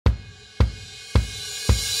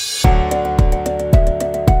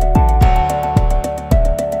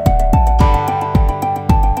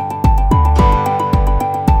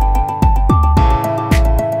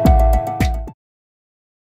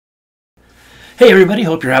Hey everybody,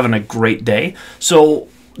 hope you're having a great day. So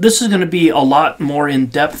this is going to be a lot more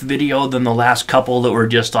in-depth video than the last couple that were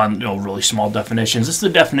just on really small definitions. This is the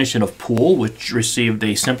definition of pool, which received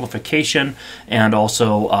a simplification and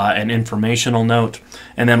also an informational note.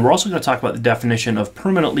 And then we're also going to talk about the definition of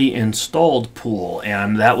permanently installed pool,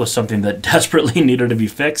 and that was something that desperately needed to be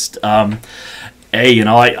fixed. Hey,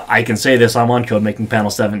 I can say this, I'm on Code Making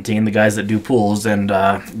Panel 17, the guys that do pools, and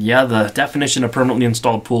yeah, the definition of permanently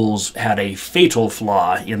installed pools had a fatal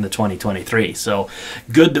flaw in the 2023, so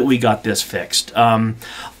good that we got this fixed.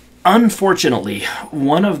 Unfortunately,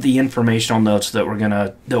 one of the informational notes that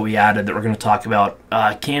we added that we're gonna talk about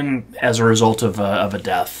came as a result of a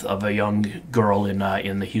death of a young girl in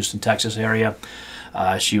the Houston, Texas area.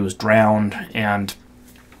 She was drowned, and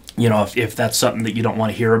if that's something that you don't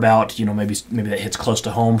want to hear about, maybe that hits close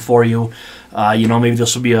to home for you, maybe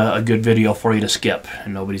this will be a good video for you to skip,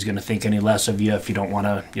 and nobody's going to think any less of you if you don't want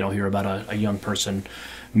to, hear about a young person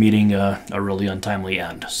meeting a really untimely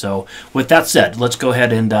end. So with that said, let's go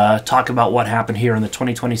ahead and talk about what happened here in the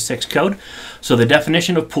 2026 code. So the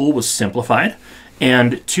definition of pool was simplified,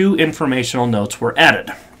 and 2 informational notes were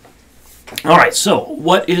added. All right, so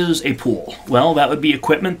what is a pool? Well, that would be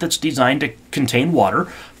equipment that's designed to contain water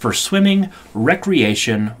for swimming,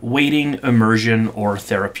 recreation, wading, immersion, or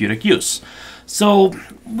therapeutic use. So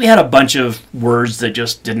we had a bunch of words that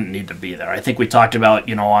just didn't need to be there. I think we talked about,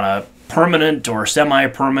 on a permanent or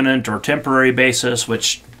semi-permanent or temporary basis,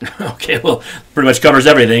 which, okay, well, pretty much covers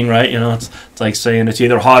everything, right? It's like saying it's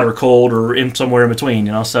either hot or cold or somewhere in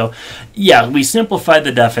between, So, yeah, we simplified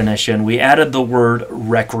the definition. We added the word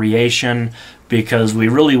recreation because we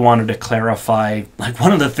really wanted to clarify, like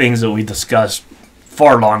one of the things that we discussed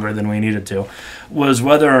far longer than we needed to was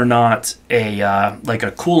whether or not like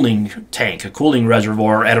a cooling tank, a cooling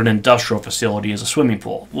reservoir at an industrial facility is a swimming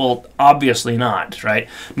pool. Well, obviously not, right?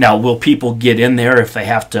 Now, will people get in there if they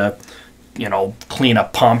have to, clean a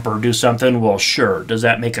pump or do something? Well, sure. Does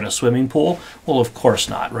that make it a swimming pool? Well, of course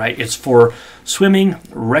not, right? It's for swimming,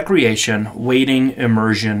 recreation, wading,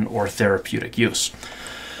 immersion, or therapeutic use.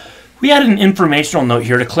 We added an informational note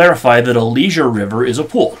here to clarify that a leisure river is a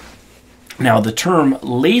pool. Now, the term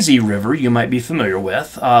lazy river you might be familiar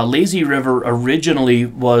with. Lazy river originally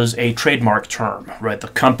was a trademark term, right? The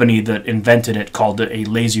company that invented it called it a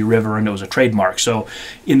lazy river, and it was a trademark. So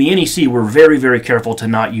in the NEC, we're very, very careful to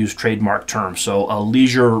not use trademark terms. So a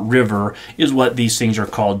leisure river is what these things are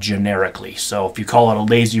called generically. So if you call it a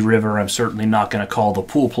lazy river, I'm certainly not going to call the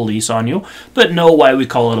pool police on you, but know why we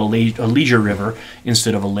call it a leisure river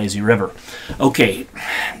instead of a lazy river. Okay.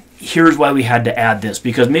 Here's why we had to add this,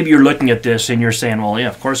 because maybe you're looking at this and you're saying, well, yeah,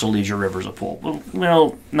 of course a leisure river is a pool.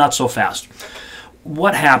 Well, not so fast.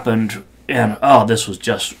 What happened, and oh, this was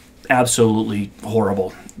just absolutely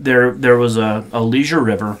horrible. There was a leisure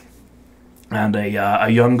river, and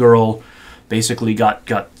a young girl basically got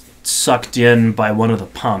sucked in by one of the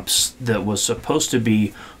pumps that was supposed to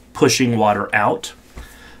be pushing water out.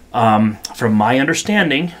 From my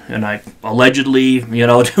understanding, and I allegedly,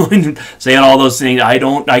 saying all those things,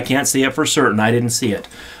 I can't say it for certain. I didn't see it.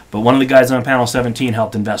 But one of the guys on panel 17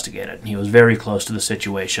 helped investigate it. He was very close to the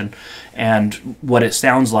situation. And what it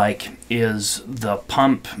sounds like is the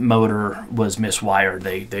pump motor was miswired.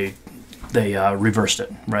 They reversed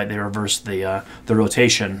it, right? They reversed the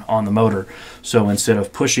rotation on the motor. So instead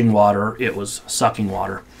of pushing water, it was sucking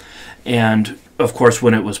water. And of course,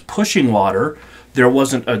 when it was pushing water, there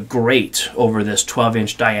wasn't a grate over this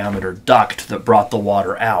 12-inch diameter duct that brought the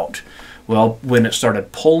water out. Well, when it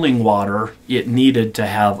started pulling water, it needed to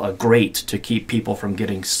have a grate to keep people from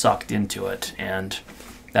getting sucked into it, and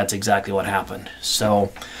that's exactly what happened.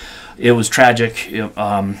 So it was tragic,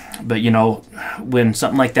 but when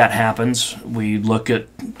something like that happens, we look at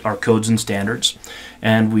our codes and standards,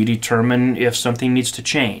 and we determine if something needs to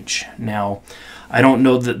change. Now, I don't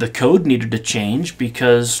know that the code needed to change,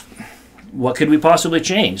 because what could we possibly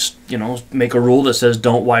change? Make a rule that says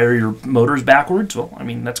don't wire your motors backwards? Well, I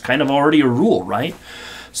mean, that's kind of already a rule, right?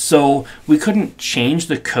 So we couldn't change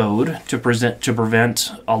the code to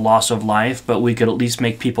prevent a loss of life, but we could at least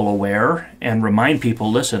make people aware and remind people,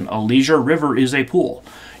 listen, a leisure river is a pool.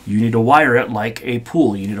 You need to wire it like a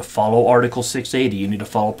pool. You need to follow Article 680. You need to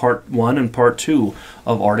follow Part 1 and Part 2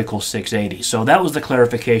 of Article 680. So that was the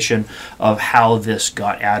clarification of how this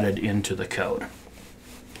got added into the code.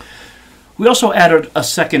 We also added a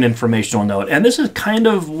second informational note, and this is kind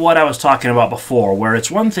of what I was talking about before, where it's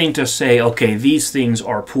one thing to say, okay, these things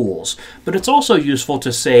are pools, but it's also useful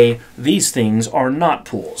to say these things are not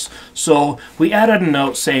pools. So we added a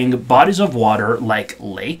note saying bodies of water like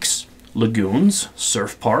lakes, lagoons,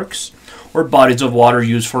 surf parks, or bodies of water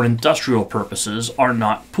used for industrial purposes are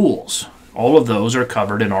not pools. All of those are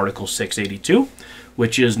covered in Article 682,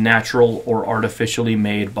 which is natural or artificially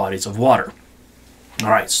made bodies of water. All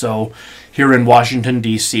right, so here in Washington,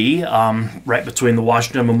 D.C., right between the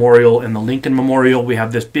Washington Memorial and the Lincoln Memorial, we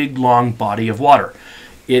have this big, long body of water.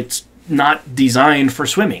 It's not designed for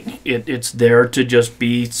swimming. It's there to just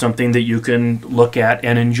be something that you can look at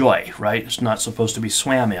and enjoy, right? It's not supposed to be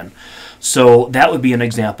swam in. So that would be an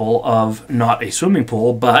example of not a swimming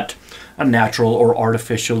pool, but a natural or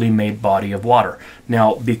artificially made body of water.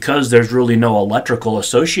 Now, because there's really no electrical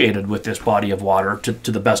associated with this body of water,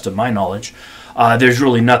 to the best of my knowledge, there's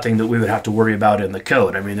really nothing that we would have to worry about in the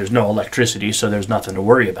code. I mean, there's no electricity, so there's nothing to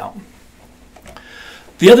worry about.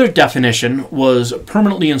 The other definition was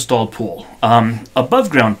permanently installed pool.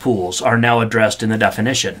 Above ground pools are now addressed in the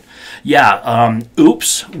definition. Yeah,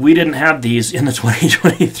 oops, we didn't have these in the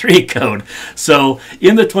 2023 code. So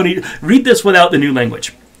read this without the new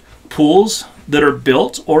language. Pools that are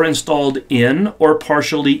built or installed in or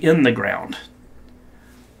partially in the ground.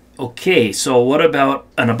 Okay, so what about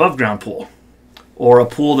an above ground pool? Or a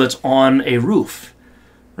pool that's on a roof,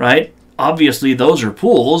 right? Obviously, those are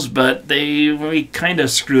pools, but we kind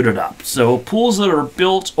of screwed it up. So pools that are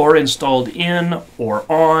built or installed in or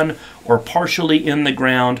on or partially in the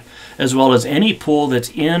ground, as well as any pool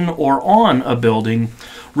that's in or on a building,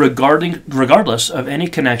 regardless of any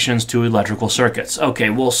connections to electrical circuits.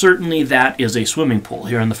 Okay, well, certainly that is a swimming pool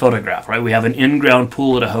here in the photograph, right? We have an in-ground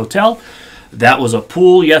pool at a hotel. That was a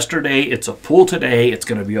pool yesterday. It's a pool today. It's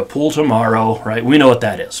going to be a pool tomorrow, right? We know what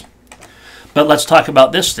that is. But let's talk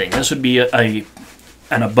about this thing. This would be an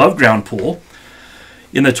above ground pool.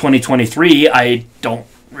 In the 2023, I don't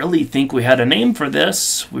really think we had a name for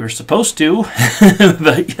this. We were supposed to,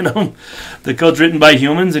 but you know, the code's written by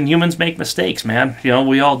humans and humans make mistakes, man. You know,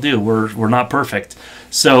 we all do. We're not perfect.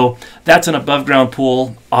 So that's an above ground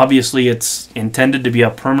pool. Obviously, it's intended to be a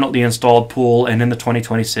permanently installed pool, and in the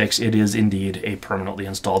 2026, it is indeed a permanently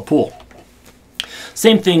installed pool.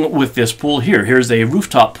 Same thing with this pool here. Here's a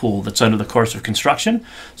rooftop pool that's under the course of construction.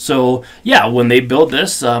 So yeah, when they build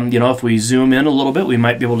this, you know, if we zoom in a little bit, we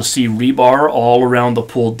might be able to see rebar all around the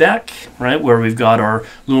pool deck, right, where we've got our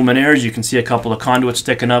luminaires. You can see a couple of conduits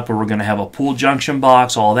sticking up where we're going to have a pool junction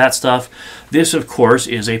box, all that stuff. This, of course,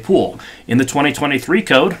 is a pool. In the 2023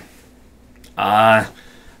 code, I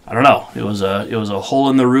don't know. It was a hole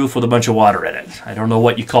in the roof with a bunch of water in it. I don't know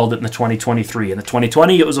what you called it in the 2023. In the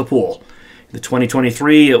 2020, it was a pool. The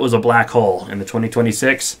 2023, it was a black hole. In the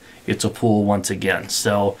 2026, it's a pool once again.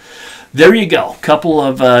 So there you go. Couple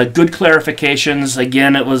of good clarifications.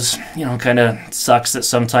 Again, it was, you know, kind of sucks that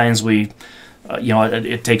sometimes we, you know,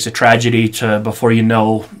 it takes a tragedy before you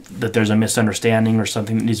know that there's a misunderstanding or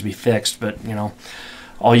something that needs to be fixed. But, you know,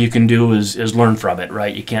 all you can do is learn from it,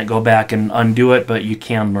 right? You can't go back and undo it, but you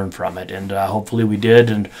can learn from it. And hopefully we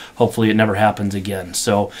did, and hopefully it never happens again.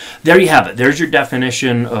 So there you have it. There's your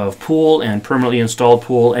definition of pool and permanently installed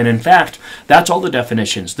pool. And in fact, that's all the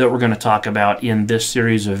definitions that we're going to talk about in this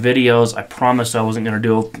series of videos. I promised I wasn't going to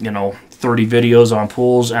do, you know, 30 videos on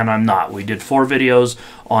pools, and I'm not. We did 4 videos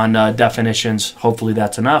on definitions. Hopefully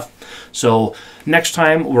that's enough. So next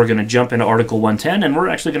time we're going to jump into Article 110, and we're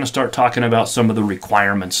actually going to start talking about some of the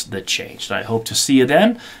requirements that changed. I hope to see you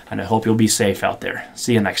then, and I hope you'll be safe out there.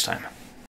 See you next time.